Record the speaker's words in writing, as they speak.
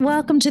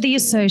Welcome to the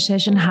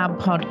Association Hub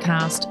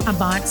podcast, a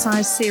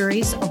bite-sized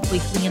series of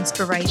weekly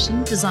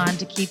inspiration designed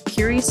to keep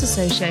curious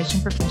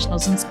association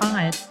professionals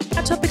inspired.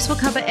 Our topics will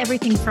cover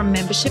everything from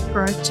membership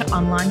growth to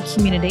online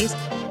communities,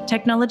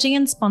 technology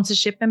and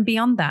sponsorship, and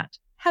beyond that.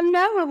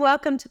 Hello and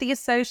welcome to the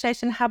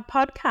Association Hub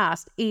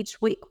podcast. Each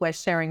week we're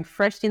sharing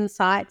fresh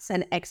insights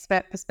and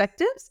expert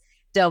perspectives,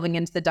 delving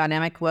into the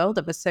dynamic world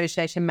of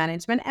association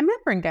management and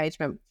member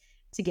engagement.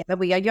 Together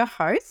we are your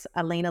hosts,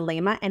 Alina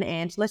Lima and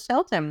Angela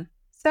Shelton.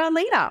 So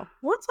Alina,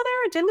 what's on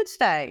our agenda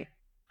today?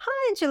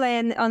 Hi, Angela,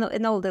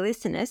 and all the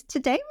listeners.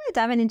 Today, we're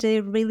diving into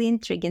a really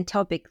intriguing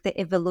topic, the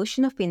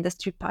evolution of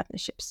industry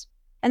partnerships.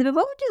 And we've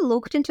already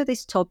looked into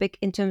this topic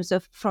in terms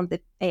of from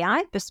the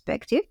AI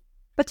perspective,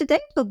 but today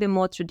it will be a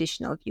more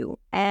traditional view.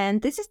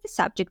 And this is the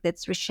subject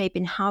that's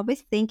reshaping how we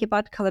think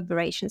about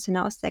collaborations in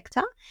our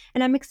sector.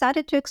 And I'm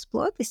excited to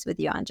explore this with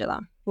you,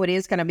 Angela. Well, it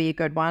is going to be a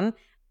good one.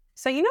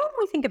 So, when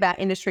we think about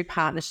industry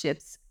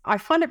partnerships, I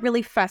find it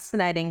really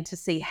fascinating to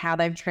see how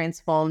they've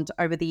transformed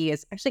over the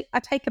years. Actually, I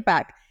take it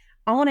back.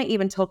 I want to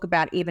even talk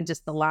about even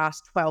just the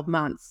last 12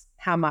 months,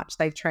 how much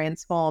they've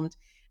transformed.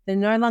 They're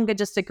no longer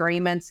just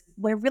agreements.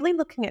 We're really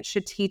looking at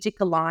strategic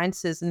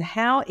alliances and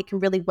how it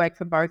can really work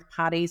for both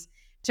parties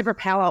to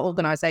propel our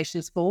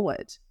organizations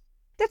forward.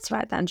 That's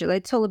right, Angela.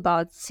 It's all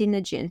about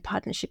synergy and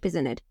partnership,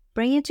 isn't it?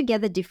 Bringing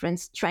together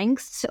different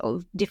strengths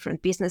of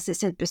different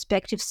businesses and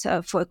perspectives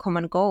for a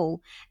common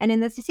goal. And in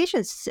the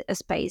decisions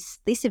space,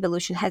 this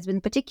evolution has been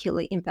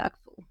particularly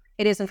impactful.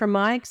 It is, and from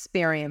my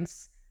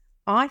experience,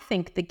 I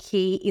think the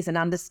key is an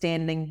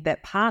understanding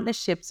that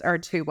partnerships are a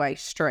two-way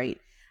street.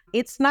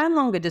 It's no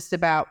longer just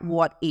about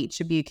what each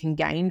of you can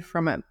gain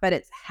from it, but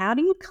it's how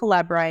do you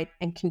collaborate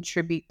and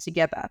contribute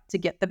together to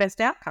get the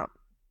best outcome.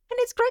 And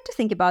it's great to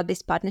think about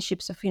these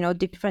partnerships of,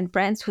 different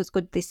brands who's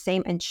got the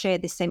same and share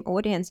the same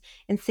audience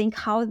and think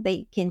how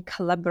they can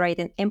collaborate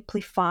and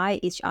amplify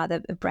each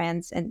other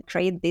brands and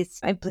create this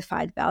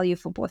amplified value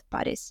for both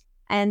parties.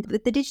 And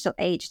with the digital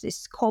age, the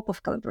scope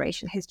of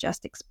collaboration has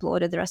just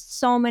exploded. There are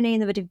so many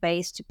innovative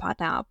ways to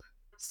partner up.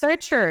 So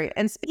true.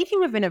 And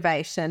speaking of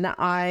innovation,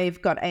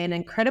 I've got an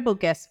incredible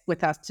guest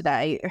with us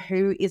today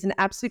who is an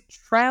absolute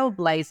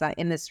trailblazer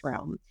in this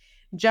realm.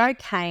 Jo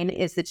Kane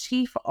is the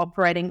Chief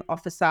Operating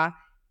Officer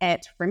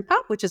at RIMPA,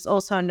 which is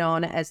also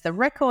known as the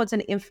Records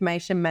and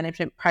Information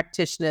Management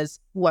Practitioners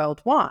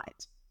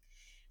Worldwide.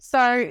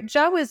 So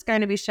Jo is going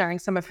to be sharing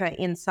some of her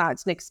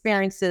insights and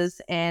experiences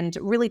and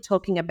really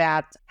talking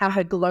about how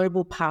her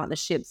global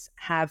partnerships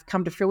have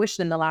come to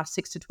fruition in the last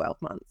 6 to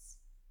 12 months.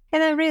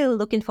 And I'm really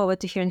looking forward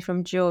to hearing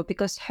from Jo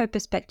because her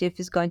perspective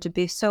is going to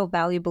be so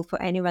valuable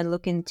for anyone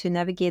looking to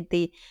navigate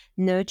the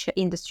nurture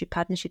industry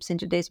partnerships in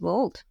today's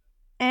world.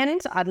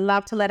 And I'd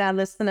love to let our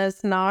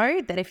listeners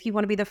know that if you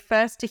want to be the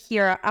first to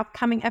hear our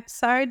upcoming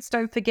episodes,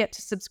 don't forget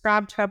to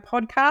subscribe to our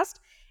podcast.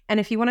 And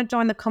if you want to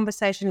join the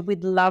conversation,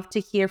 we'd love to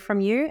hear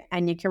from you.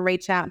 And you can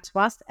reach out to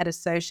us at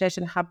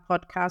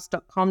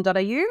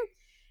associationhubpodcast.com.au.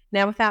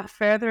 Now, without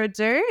further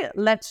ado,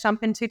 let's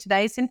jump into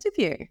today's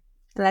interview.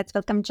 Let's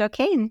welcome Jo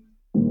Kane.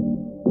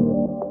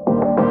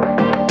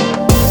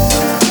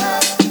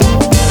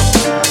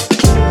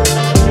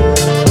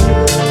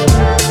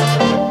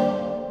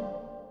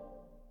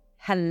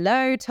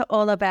 Hello to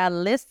all of our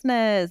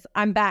listeners.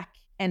 I'm back,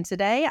 and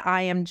today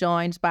I am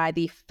joined by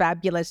the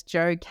fabulous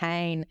Jo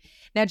Kane.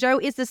 Now, Jo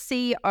is the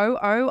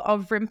COO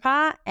of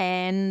RIMPA,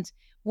 and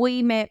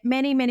we met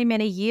many, many,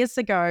 many years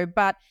ago,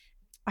 but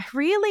I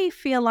really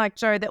feel like,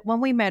 Jo, that when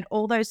we met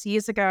all those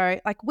years ago,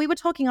 we were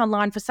talking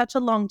online for such a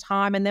long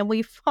time, and then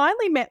we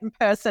finally met in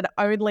person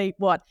only,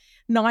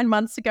 9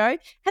 months ago? And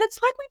it's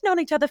like we've known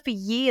each other for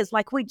years,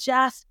 we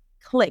just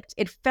clicked.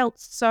 It felt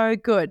so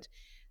good.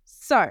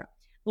 So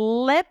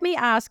let me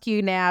ask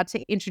you now to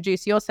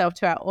introduce yourself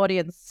to our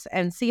audience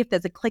and see if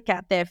there's a click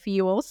out there for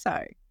you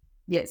also.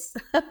 Yes.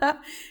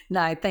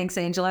 No, thanks,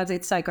 Angela.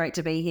 It's so great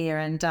to be here.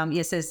 And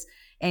yes, as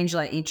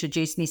Angela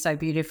introduced me so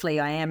beautifully,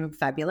 I am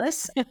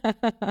fabulous.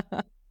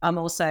 I'm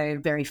also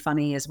very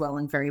funny as well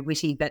and very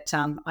witty, but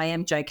I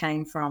am Jo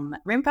Kane from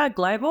RIMPA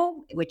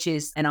Global,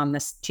 and I'm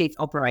the Chief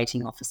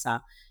Operating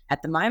Officer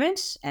at the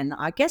moment. And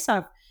I guess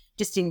I've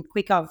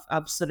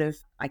sort of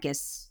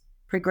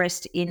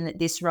progressed in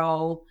this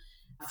role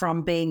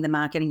from being the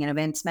marketing and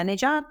events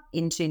manager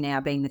into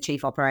now being the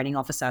chief operating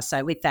officer.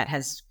 So with that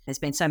has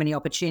been so many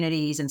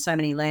opportunities and so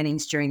many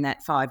learnings during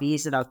that 5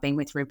 years that I've been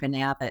with RIMPA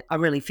now that I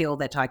really feel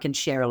that I can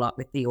share a lot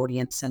with the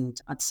audience. And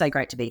it's so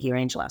great to be here,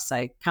 Angela.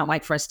 So can't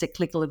wait for us to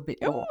click a little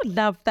bit more. Oh,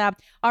 love that.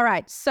 All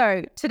right.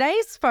 So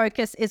today's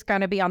focus is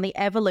going to be on the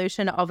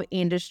evolution of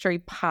industry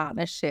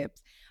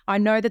partnerships. I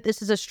know that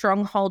this is a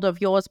stronghold of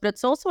yours, but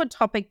it's also a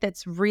topic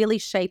that's really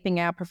shaping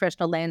our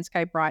professional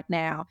landscape right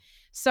now.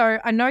 So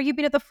I know you've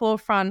been at the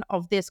forefront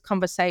of this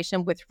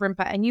conversation with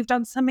RIMPA, and you've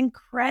done some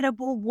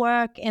incredible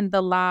work in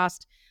the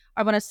last,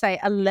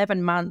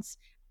 11 months.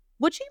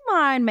 Would you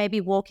mind maybe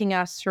walking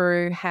us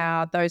through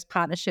how those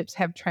partnerships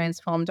have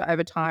transformed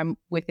over time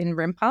within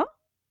RIMPA?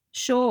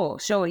 Sure,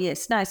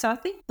 yes. No, so I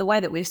think the way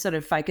that we've sort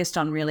of focused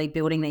on really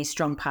building these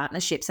strong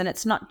partnerships, and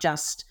it's not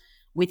just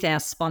with our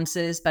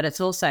sponsors, but it's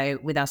also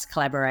with us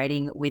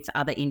collaborating with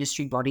other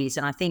industry bodies.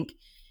 And I think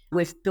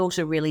we've built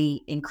a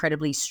really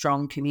incredibly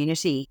strong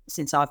community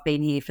since I've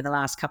been here for the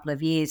last couple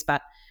of years,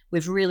 but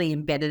we've really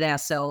embedded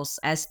ourselves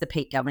as the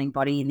peak governing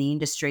body in the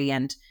industry,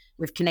 and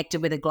we've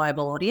connected with a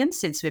global audience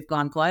since we've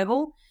gone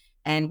global.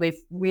 And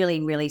we've really,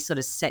 really sort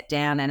of set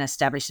down and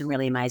established some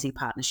really amazing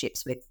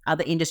partnerships with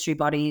other industry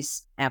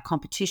bodies, our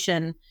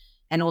competition,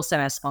 and also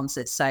our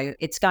sponsors. So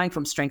it's going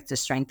from strength to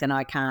strength, and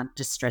I can't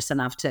just stress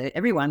enough to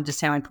everyone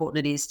just how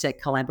important it is to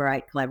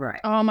collaborate.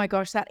 Oh my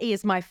gosh, that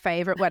is my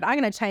favorite word. I'm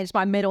going to change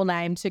my middle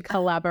name to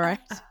collaborate.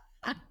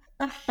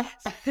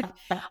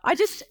 I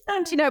just,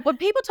 when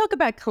people talk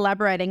about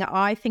collaborating,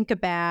 I think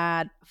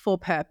about for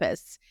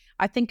purpose.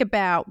 I think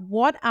about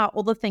what are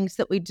all the things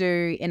that we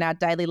do in our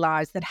daily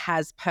lives that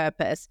has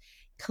purpose.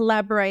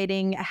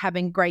 Collaborating,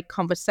 having great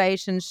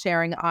conversations,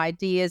 sharing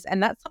ideas.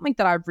 And that's something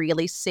that I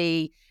really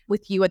see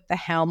with you at the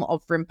helm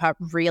of RIMPA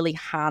really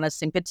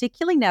harnessing,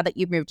 particularly now that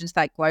you've moved into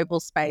that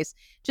global space.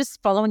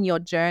 Just following your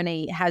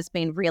journey has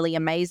been really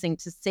amazing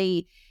to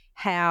see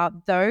how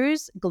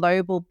those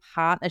global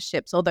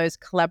partnerships or those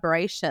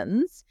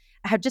collaborations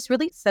have just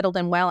really settled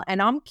in well.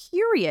 And I'm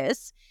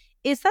curious,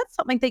 is that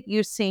something that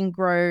you're seeing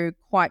grow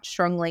quite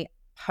strongly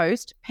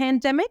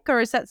post-pandemic, or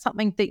is that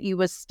something that you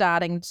were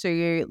starting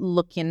to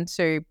look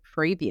into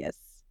previous?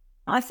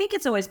 I think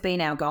it's always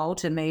been our goal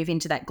to move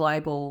into that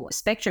global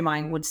spectrum,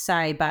 I would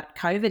say, but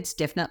COVID's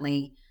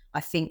definitely,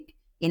 I think,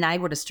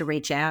 enabled us to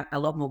reach out a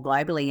lot more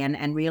globally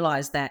and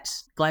realise that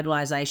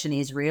globalisation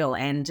is real,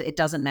 and it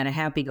doesn't matter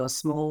how big or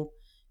small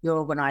your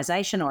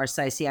organisation or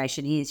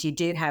association is, you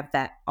do have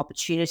that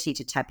opportunity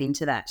to tap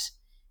into that.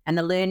 And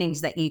the learnings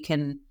that you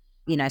can,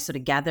 sort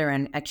of gather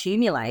and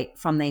accumulate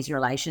from these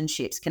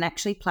relationships can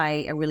actually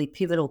play a really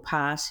pivotal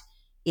part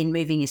in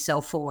moving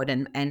yourself forward.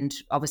 And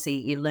obviously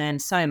you learn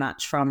so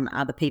much from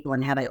other people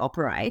and how they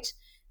operate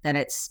that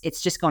it's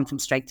just gone from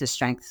strength to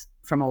strength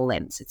from all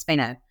ends. It's been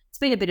a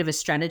bit of a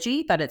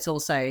strategy, but it's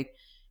also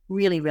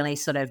really, really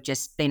sort of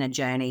just been a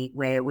journey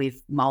where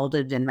we've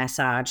molded and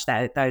massaged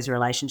those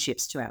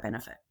relationships to our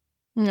benefit.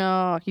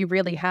 Oh, you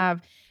really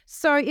have.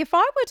 So if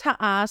I were to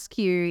ask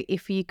you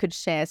if you could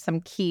share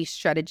some key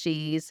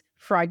strategies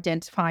for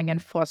identifying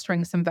and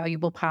fostering some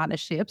valuable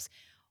partnerships,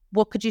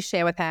 what could you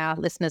share with our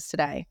listeners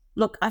today?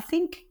 Look, I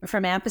think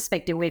from our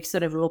perspective, we've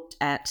sort of looked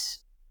at,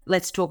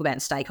 let's talk about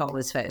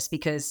stakeholders first,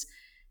 because,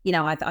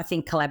 I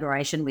think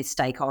collaboration with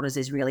stakeholders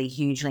is really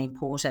hugely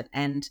important.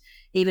 And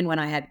even when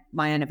I had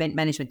my own event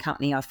management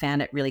company, I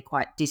found it really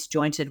quite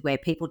disjointed where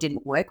people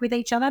didn't work with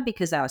each other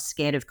because they were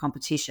scared of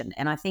competition.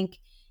 And I think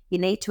you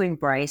need to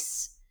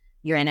embrace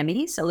your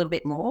enemies a little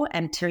bit more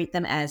and treat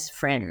them as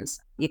friends.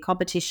 Your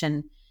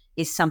competition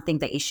is something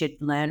that you should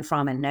learn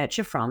from and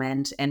nurture from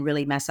and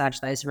really massage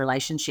those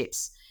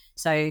relationships.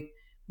 So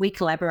we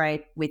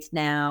collaborate with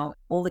now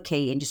all the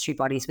key industry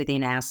bodies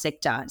within our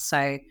sector.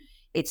 So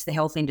it's the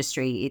health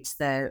industry, it's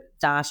the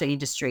data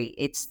industry,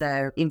 it's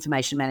the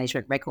information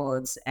management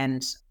records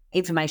and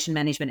information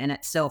management in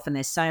itself. And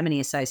there's so many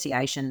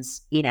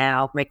associations in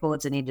our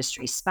records and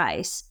industry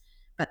space.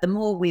 But the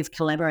more we've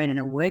collaborated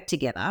and worked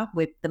together,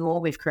 the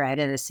more we've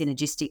created a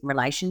synergistic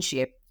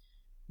relationship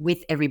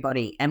with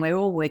everybody. And we're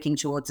all working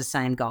towards the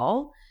same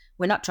goal.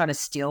 We're not trying to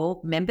steal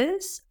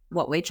members.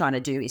 What we're trying to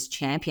do is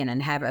champion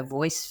and have a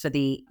voice for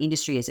the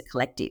industry as a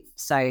collective.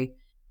 So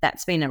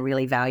that's been a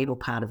really valuable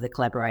part of the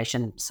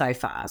collaboration so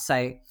far.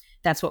 So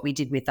that's what we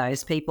did with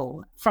those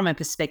people. From a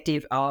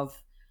perspective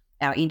of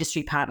our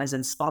industry partners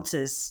and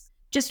sponsors,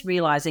 just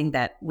realising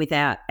that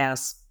without our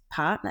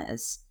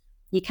partners,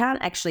 you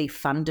can't actually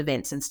fund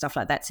events and stuff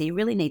like that. So you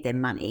really need their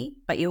money,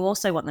 but you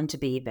also want them to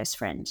be your best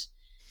friend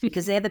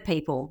because they're the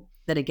people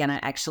that are going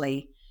to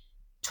actually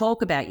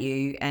talk about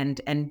you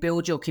and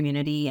build your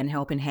community and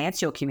help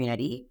enhance your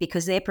community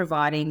because they're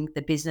providing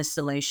the business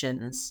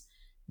solutions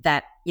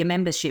that your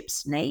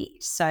memberships need.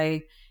 So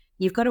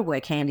you've got to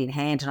work hand in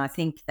hand. And I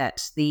think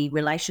that the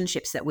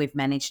relationships that we've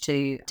managed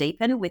to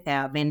deepen with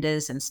our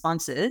vendors and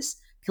sponsors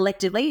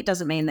collectively, it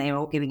doesn't mean they're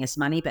all giving us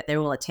money, but they're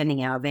all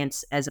attending our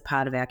events as a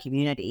part of our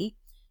community.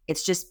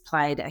 It's just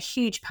played a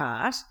huge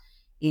part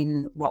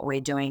in what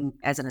we're doing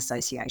as an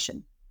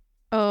association.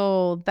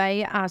 Oh,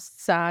 they are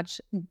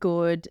such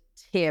good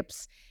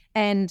tips.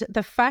 And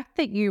the fact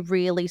that you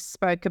really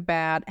spoke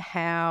about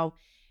how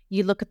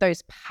you look at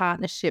those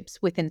partnerships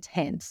with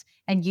intent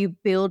and you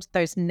build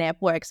those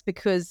networks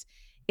because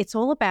it's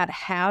all about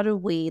how do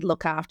we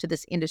look after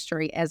this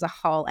industry as a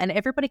whole, and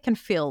everybody can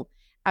fill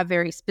a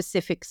very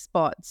specific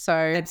spot. So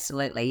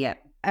absolutely, yeah.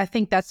 I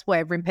think that's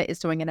where RIMPA is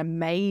doing an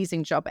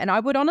amazing job. And I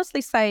would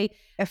honestly say,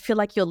 I feel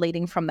like you're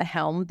leading from the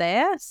helm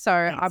there. So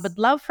Thanks. I would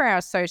love for our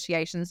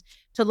associations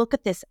to look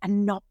at this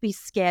and not be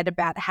scared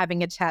about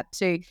having a chat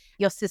to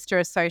your sister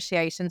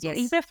associations, yes. or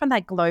even from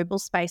that global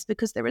space,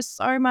 because there is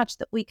so much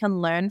that we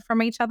can learn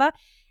from each other.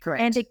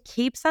 Correct. And it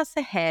keeps us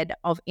ahead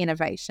of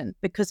innovation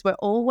because we're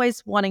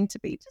always wanting to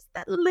be just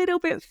that little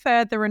bit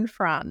further in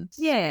front.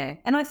 Yeah.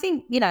 And I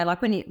think,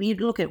 like when you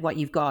look at what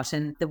you've got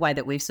and the way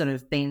that we've sort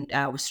of been,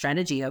 our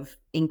strategy of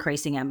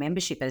increasing our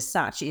membership as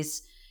such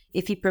is,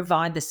 if you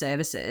provide the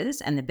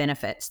services and the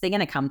benefits, they're going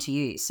to come to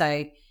you.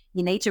 So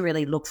you need to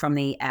really look from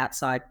the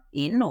outside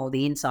in or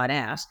the inside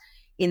out,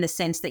 in the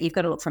sense that you've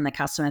got to look from the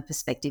customer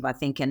perspective, I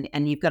think,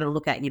 and you've got to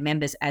look at your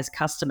members as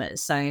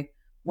customers. So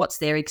what's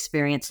their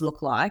experience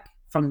look like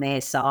from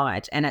their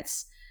side? And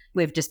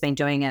we've just been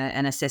doing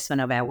an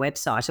assessment of our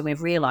website, and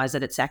we've realised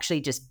that it's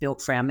actually just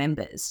built for our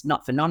members,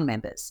 not for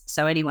non-members.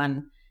 So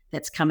anyone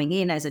that's coming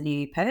in as a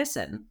new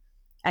person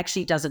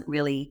actually doesn't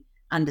really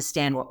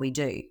understand what we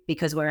do,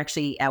 because our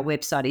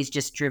website is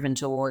just driven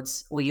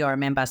towards, well, you're a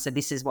member, so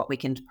this is what we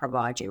can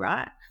provide you,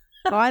 right?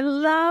 I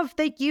love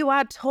that you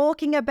are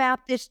talking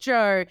about this,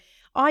 Jo.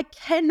 I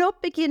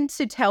cannot begin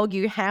to tell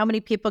you how many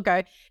people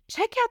go,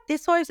 check out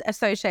this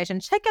association,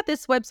 check out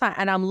this website.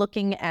 And I'm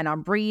looking and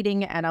I'm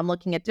reading and I'm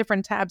looking at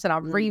different tabs and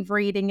I'm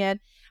rereading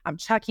it. I'm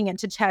chucking it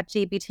to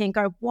ChatGPT and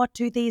go, what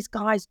do these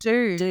guys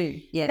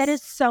do? Yes. That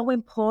is so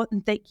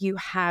important that you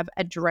have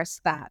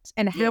addressed that.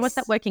 And how is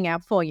that working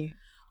out for you?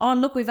 Oh,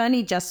 look, we've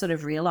only just sort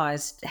of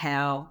realised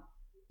how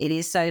it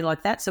is so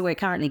like that. So we're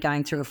currently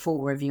going through a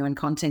full review and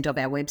content of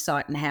our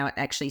website and how it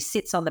actually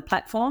sits on the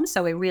platform.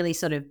 So we're really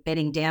sort of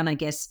bedding down, I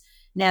guess,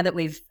 now that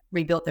we've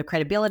rebuilt the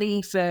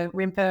credibility for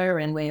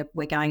RIMPA and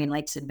we're going in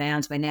leaps and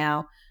bounds, we're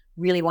now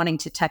really wanting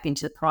to tap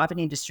into the private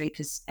industry,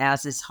 because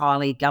ours is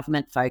highly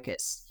government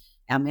focused,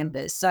 our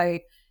members. So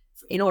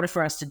in order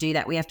for us to do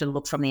that, we have to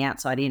look from the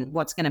outside in.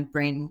 What's going to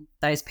bring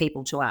those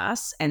people to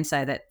us? And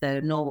so that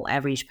the normal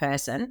average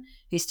person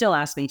who still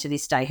asks me to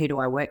this day, who do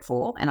I work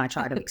for? And I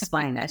try to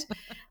explain it,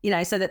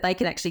 so that they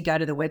can actually go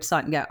to the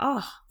website and go,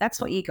 oh, that's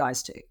what you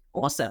guys do.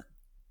 Awesome.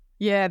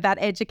 Yeah, that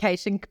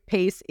education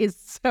piece is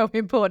so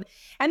important.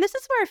 And this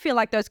is where I feel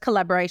like those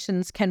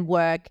collaborations can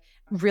work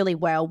really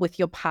well with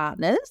your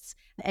partners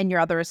and your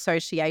other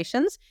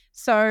associations.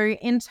 So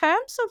in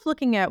terms of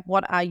looking at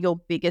what are your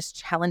biggest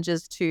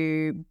challenges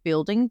to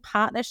building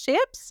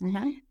partnerships,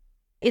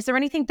 is there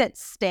anything that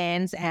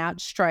stands out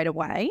straight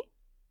away?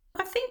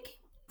 I think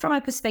from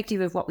a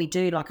perspective of what we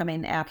do,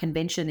 our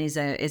convention is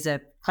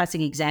a classic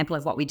example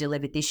of what we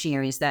delivered this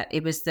year, is that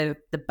it was the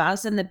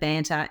buzz and the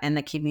banter and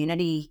the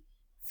community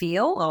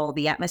feel, or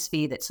the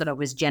atmosphere that sort of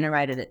was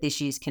generated at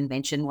this year's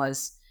convention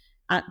was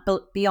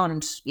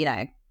beyond,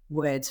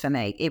 words for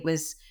me. It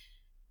was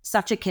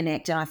such a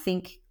connect. And I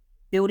think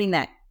building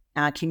that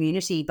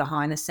community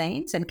behind the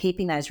scenes and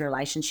keeping those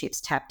relationships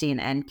tapped in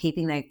and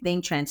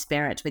being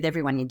transparent with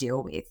everyone you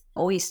deal with,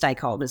 all your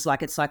stakeholders,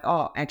 it's like,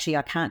 oh, actually,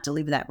 I can't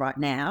deliver that right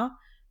now,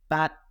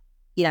 but,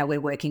 we're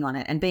working on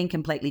it. And being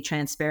completely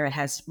transparent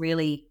has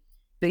really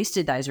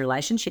boosted those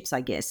relationships, I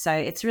guess. So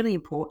it's really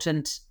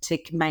important to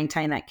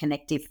maintain that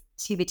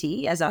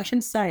connectivity, as I can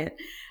say it,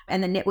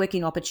 and the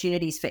networking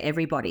opportunities for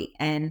everybody,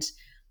 and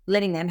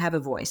letting them have a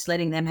voice,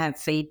 letting them have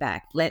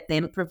feedback, let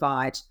them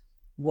provide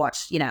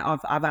what,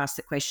 I've asked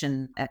the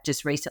question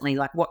just recently,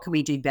 what can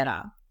we do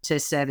better to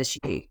service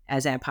you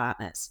as our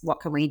partners?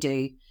 What can we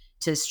do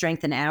to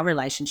strengthen our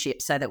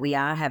relationship so that we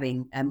are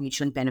having a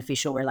mutually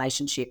beneficial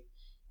relationship?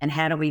 And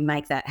how do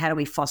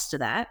we foster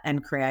that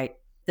and create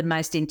the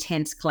most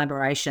intense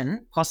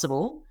collaboration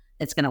possible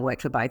that's going to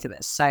work for both of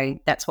us? So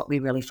that's what we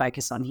really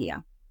focus on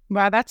here.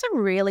 Wow, that's a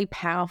really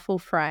powerful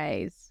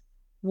phrase.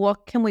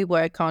 What can we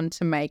work on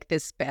to make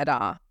this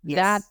better? Yes.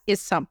 That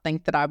is something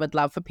that I would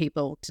love for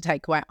people to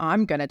take away.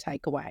 I'm going to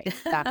take away.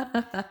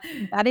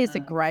 That is a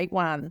great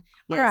one.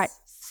 Yes. All right,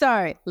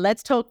 so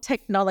let's talk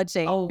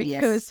technology. Oh,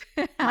 because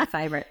yes. My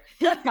favourite.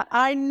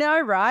 I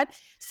know, right?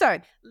 So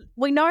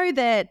we know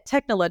that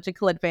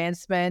technological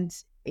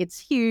advancement, it's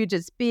huge,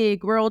 it's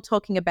big. We're all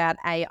talking about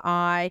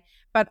AI,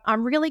 but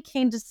I'm really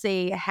keen to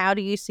see, how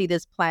do you see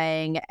this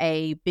playing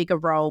a bigger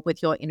role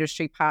with your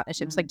industry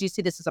partnerships? Do you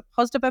see this as a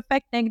positive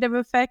effect, negative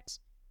effect?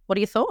 What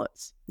are your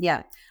thoughts?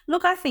 Yeah.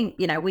 Look, I think,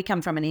 we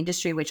come from an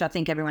industry which I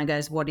think everyone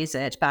goes, what is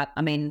it? But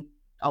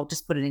I'll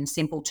just put it in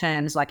simple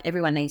terms.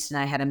 Everyone needs to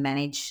know how to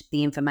manage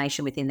the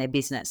information within their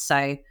business.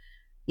 So,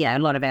 a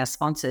lot of our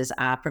sponsors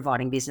are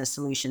providing business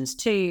solutions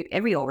to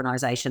every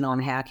organisation on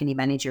how can you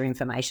manage your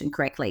information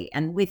correctly.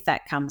 And with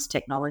that comes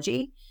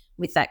technology,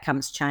 with that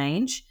comes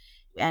change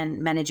and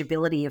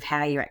manageability of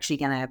how you're actually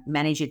going to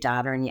manage your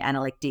data and your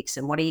analytics,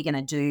 and what are you going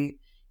to do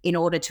in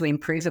order to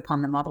improve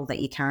upon the model that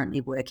you're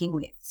currently working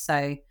with.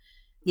 So,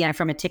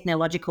 from a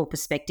technological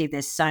perspective,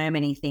 there's so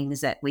many things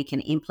that we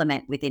can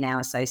implement within our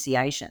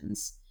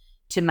associations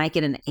to make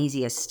it an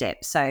easier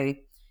step. So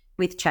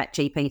with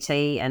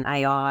ChatGPT and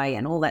AI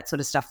and all that sort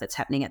of stuff that's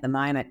happening at the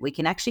moment, we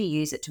can actually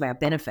use it to our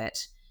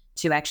benefit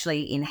to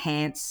actually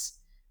enhance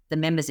the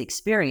members'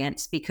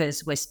 experience,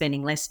 because we're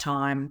spending less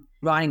time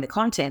writing the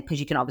content, because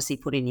you can obviously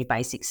put in your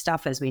basic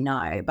stuff, as we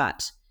know,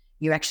 but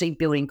you're actually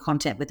building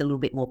content with a little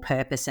bit more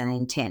purpose and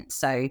intent.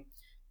 So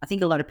I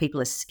think a lot of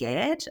people are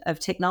scared of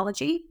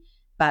technology,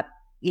 but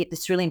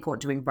it's really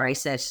important to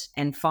embrace it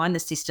and find the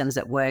systems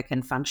that work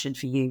and function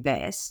for you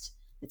best.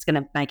 It's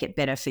going to make it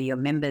better for your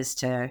members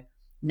to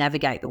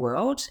navigate the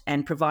world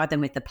and provide them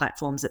with the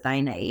platforms that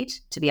they need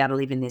to be able to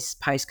live in this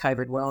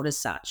post-COVID world as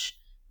such,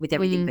 with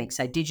everything being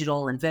so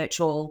digital and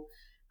virtual.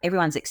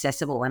 Everyone's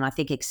accessible, and I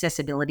think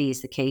accessibility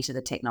is the key to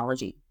the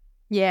technology.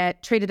 Yeah,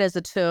 treat it as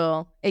a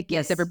tool. It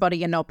gives Yes.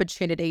 everybody an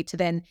opportunity to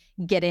then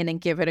get in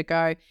and give it a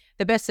go.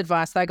 The best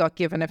advice I got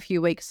given a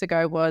few weeks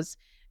ago was,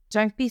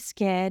 don't be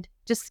scared,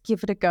 just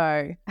give it a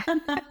go.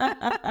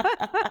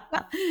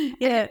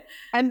 Yeah.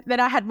 And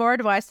then I had more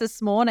advice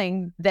this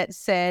morning that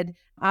said,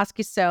 ask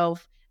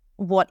yourself,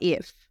 what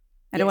if?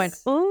 And I went,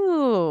 Yes. ooh.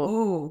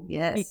 Oh,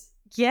 yes.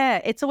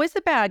 Yeah, it's always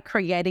about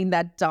creating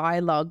that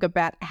dialogue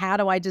about how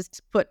do I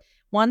just put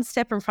one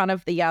step in front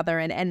of the other.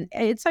 And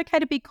it's okay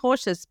to be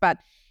cautious, but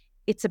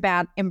it's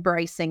about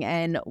embracing.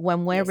 And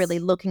when we're really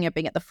Yes. looking at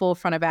being at the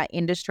forefront of our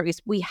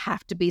industries, we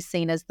have to be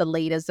seen as the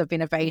leaders of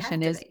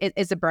innovation, to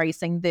is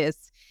embracing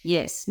this.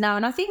 Yes. No,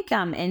 and I think,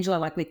 Angela,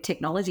 like with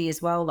technology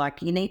as well,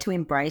 like you need to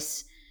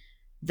embrace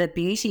the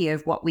beauty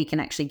of what we can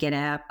actually get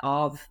out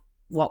of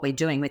what we're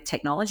doing with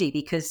technology,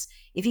 because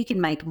if you can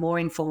make more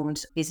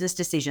informed business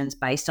decisions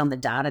based on the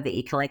data that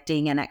you're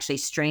collecting and actually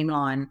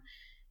streamline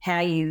how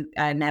you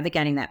are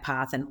navigating that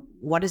path and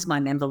what does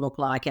my member look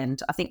like. And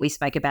I think we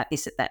spoke about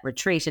this at that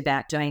retreat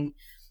about doing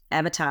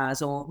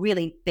avatars or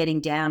really bedding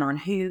down on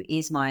who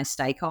is my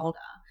stakeholder.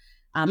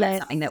 That's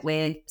something that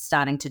we're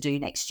starting to do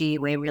next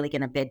year. We're really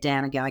going to bed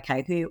down and go,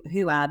 okay,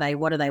 who are they?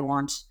 What do they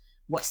want?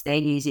 What's their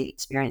user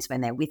experience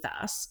when they're with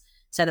us?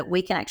 So that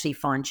we can actually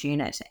fine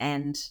tune it.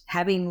 And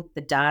having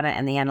the data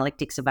and the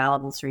analytics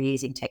available through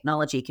using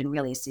technology can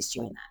really assist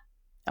you in that.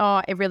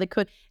 Oh, it really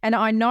could. And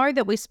I know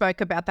that we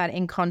spoke about that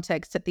in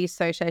context at the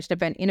Association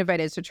Event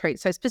Innovators Retreat,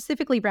 so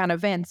specifically around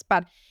events.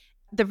 But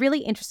the really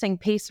interesting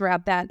piece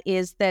around that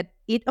is that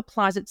it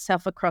applies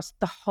itself across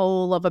the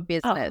whole of a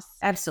business. Oh,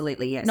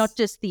 absolutely, yes. Not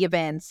just the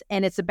events.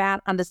 And it's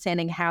about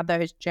understanding how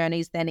those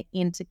journeys then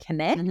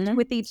interconnect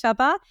with each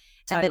other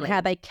and then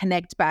how they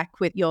connect back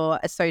with your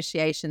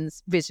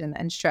association's vision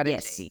and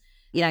strategy.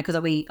 Yes. Because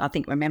I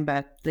think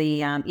remember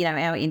the,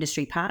 our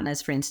industry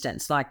partners, for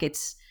instance, like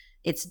it's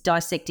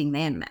dissecting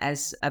them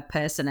as a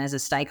person, as a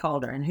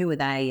stakeholder, and who are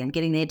they, and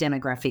getting their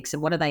demographics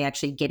and what are they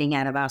actually getting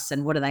out of us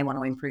and what do they want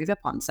to improve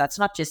upon. So it's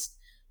not just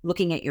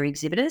looking at your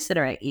exhibitors that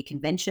are at your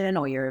convention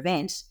or your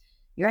event.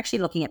 You're actually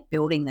looking at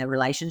building the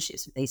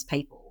relationships with these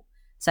people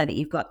so that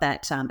you've got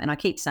that, and I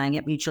keep saying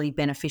it, mutually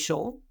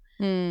beneficial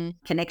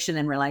connection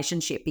and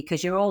relationship,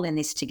 because you're all in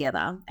this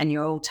together and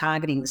you're all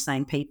targeting the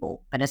same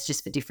people, but it's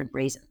just for different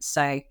reasons.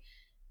 So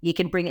you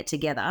can bring it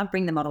together,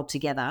 bring the model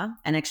together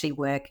and actually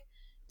work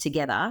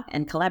together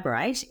and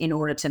collaborate in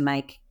order to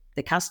make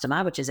the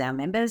customer, which is our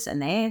members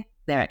and their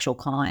actual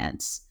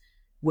clients,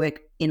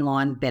 work in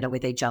line better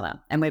with each other.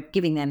 And we're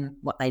giving them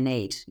what they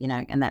need,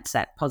 and that's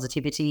that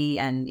positivity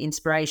and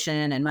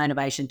inspiration and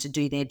motivation to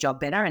do their job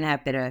better and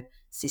have better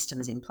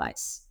systems in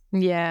place.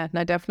 Yeah,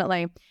 no,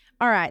 definitely.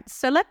 All right.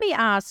 So let me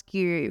ask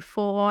you,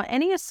 for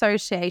any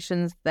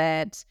associations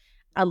that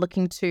are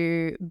looking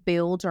to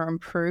build or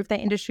improve their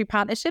industry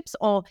partnerships,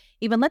 or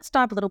even let's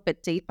dive a little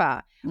bit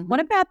deeper. What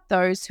about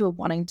those who are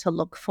wanting to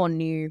look for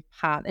new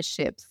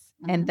partnerships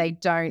and they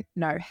don't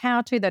know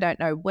how to, they don't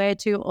know where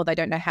to, or they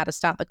don't know how to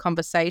start the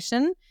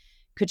conversation?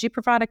 Could you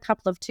provide a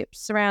couple of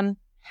tips around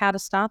how to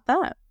start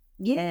that?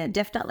 Yeah,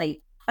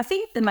 definitely. I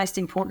think the most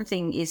important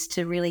thing is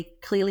to really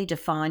clearly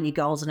define your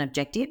goals and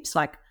objectives.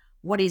 Like,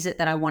 what is it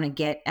that I want to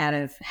get out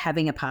of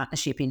having a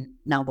partnership in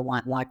number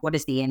one? Like, what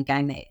is the end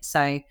game there? So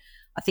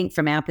I think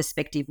from our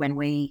perspective, when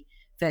we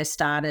first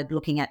started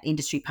looking at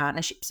industry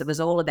partnerships, it was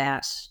all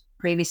about,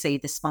 previously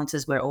the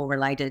sponsors were all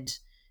related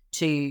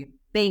to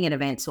being at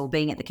events or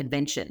being at the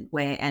convention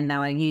and they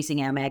were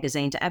using our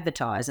magazine to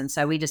advertise. And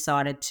so we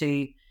decided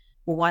to,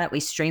 well, why don't we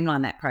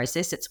streamline that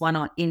process? It's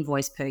one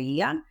invoice per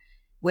year.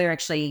 We're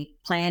actually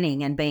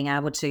planning and being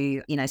able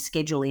to,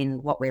 schedule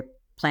in what we're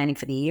planning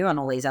for the year on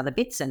all these other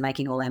bits and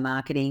making all our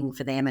marketing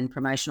for them and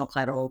promotional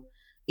collateral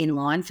in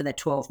line for the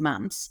 12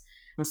 months.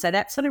 And so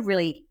that's sort of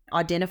really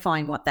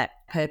identifying what that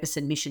purpose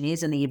and mission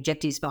is and the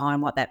objectives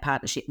behind what that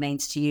partnership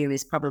means to you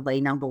is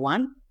probably number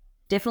one.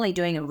 Definitely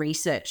doing a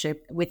research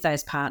with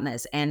those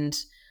partners. And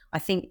I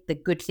think the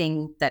good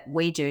thing that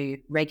we do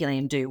regularly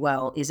and do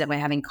well is that we're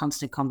having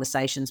constant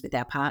conversations with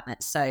our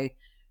partners. So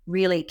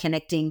really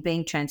connecting,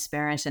 being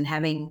transparent and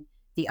having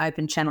the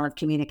open channel of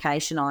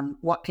communication on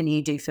what can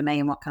you do for me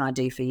and what can I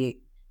do for you.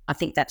 I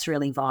think that's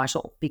really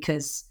vital,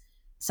 because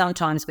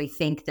sometimes we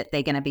think that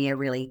they're going to be a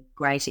really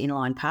great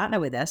inline partner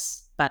with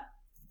us, but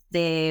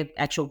their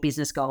actual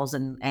business goals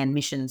and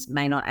missions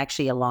may not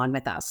actually align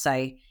with us. So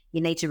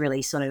you need to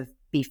really sort of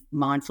be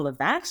mindful of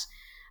that.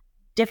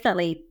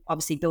 Definitely,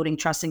 obviously, building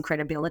trust and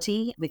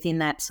credibility within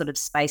that sort of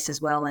space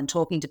as well, and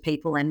talking to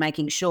people and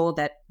making sure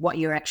that what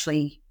you're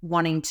actually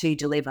wanting to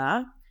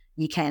deliver,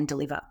 you can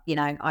deliver.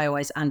 I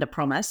always under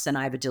promise and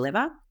over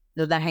deliver.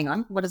 Hang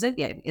on, what is it?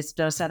 Yeah,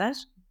 did I say that?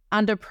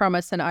 Under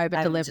promise and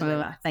over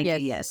deliver. Thank you.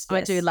 Yes.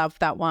 I do love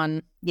that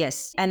one.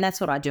 Yes. And that's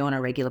what I do on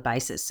a regular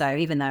basis. So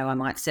even though I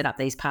might set up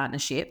these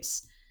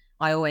partnerships,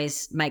 I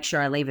always make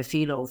sure I leave a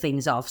few little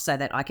things off so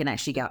that I can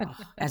actually go,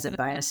 as a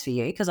bonus for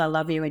you, because I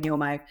love you and you're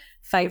my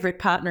favorite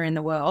partner in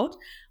the world,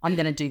 I'm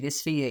going to do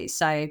this for you.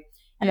 So,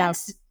 and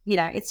that's,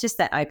 it's just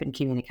that open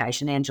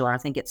communication, Angela. I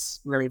think it's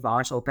really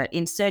vital. But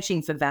in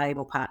searching for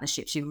valuable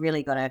partnerships, you've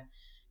really got to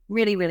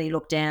really, really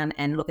look down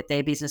and look at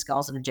their business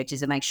goals and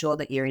objectives and make sure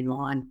that you're in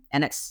line.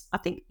 And it's, I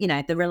think,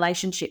 the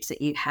relationships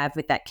that you have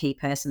with that key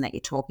person that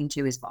you're talking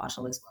to is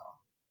vital as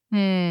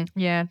well.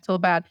 Yeah, it's all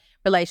about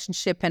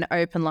relationship and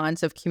open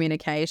lines of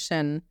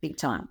communication. Big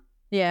time.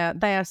 Yeah,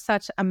 they are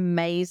such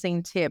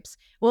amazing tips.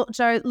 Well,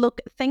 Jo, look,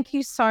 thank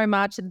you so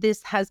much.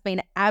 This has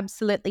been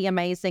absolutely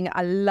amazing.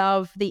 I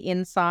love the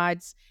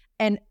insights.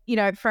 And,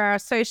 for our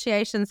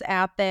associations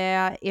out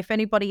there, if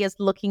anybody is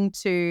looking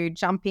to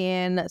jump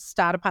in,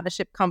 start a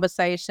partnership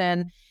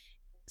conversation,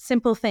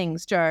 simple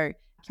things, Jo.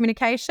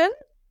 Communication,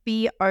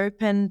 be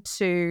open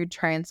to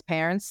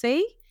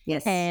transparency.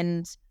 Yes.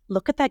 And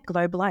look at that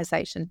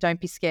globalization. Don't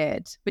be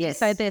scared. Would you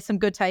say there's some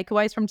good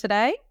takeaways from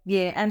today?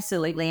 Yeah,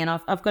 absolutely. And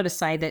I've got to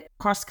say that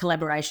cross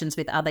collaborations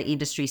with other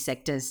industry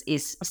sectors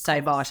is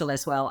so vital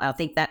as well. I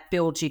think that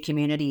builds your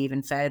community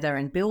even further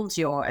and builds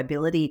your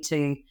ability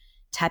to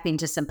tap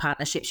into some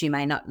partnerships you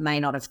may not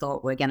have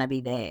thought were going to be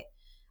there.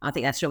 I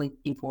think that's really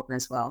important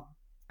as well.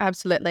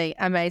 Absolutely.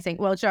 Amazing.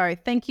 Well, Jo,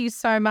 thank you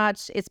so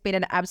much. It's been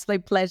an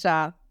absolute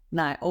pleasure.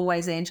 No,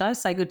 always, Angela.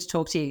 So good to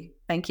talk to you.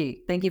 Thank you.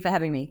 Thank you for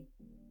having me.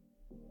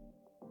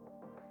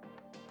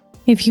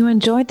 If you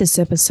enjoyed this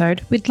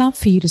episode, we'd love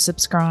for you to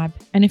subscribe.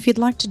 And if you'd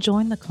like to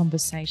join the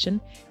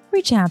conversation,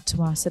 reach out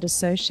to us at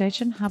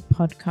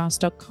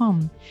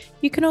associationhubpodcast.com.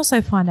 You can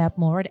also find out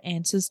more at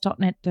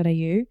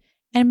answers.net.au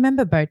and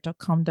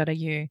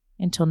memberboat.com.au.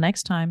 Until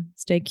next time,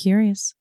 stay curious.